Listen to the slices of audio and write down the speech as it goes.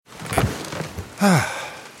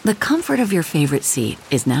The comfort of your favorite seat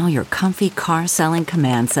is now your comfy car selling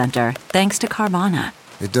command center, thanks to Carvana.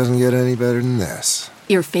 It doesn't get any better than this.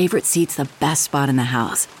 Your favorite seat's the best spot in the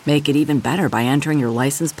house. Make it even better by entering your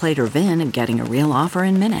license plate or VIN and getting a real offer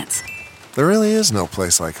in minutes. There really is no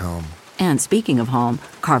place like home. And speaking of home,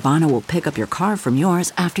 Carvana will pick up your car from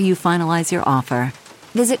yours after you finalize your offer.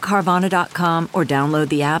 Visit Carvana.com or download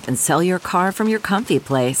the app and sell your car from your comfy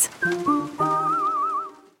place.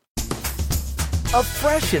 A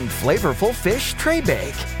fresh and flavorful fish tray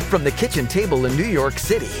bake. From the kitchen table in New York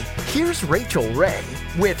City, here's Rachel Ray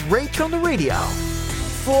with Rach on the Radio.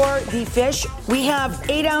 For the fish, we have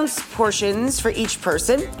 8-ounce portions for each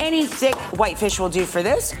person. Any thick white fish will do for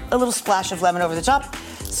this. A little splash of lemon over the top,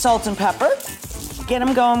 salt and pepper. Get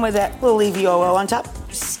them going with that little EVOO on top.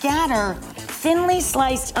 Scatter thinly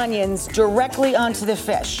sliced onions directly onto the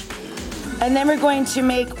fish. And then we're going to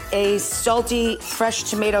make a salty, fresh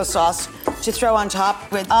tomato sauce to throw on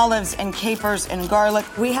top with olives and capers and garlic.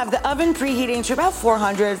 We have the oven preheating to about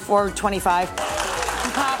 425.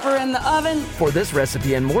 Pop her in the oven. For this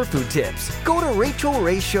recipe and more food tips, go to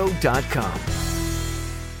RachelRayShow.com.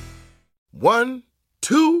 1,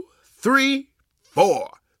 2, 3, 4.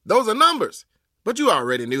 Those are numbers, but you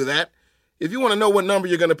already knew that. If you want to know what number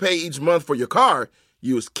you're going to pay each month for your car,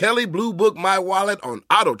 use Kelley Blue Book My Wallet on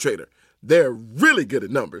AutoTrader. They're really good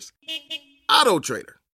at numbers. AutoTrader.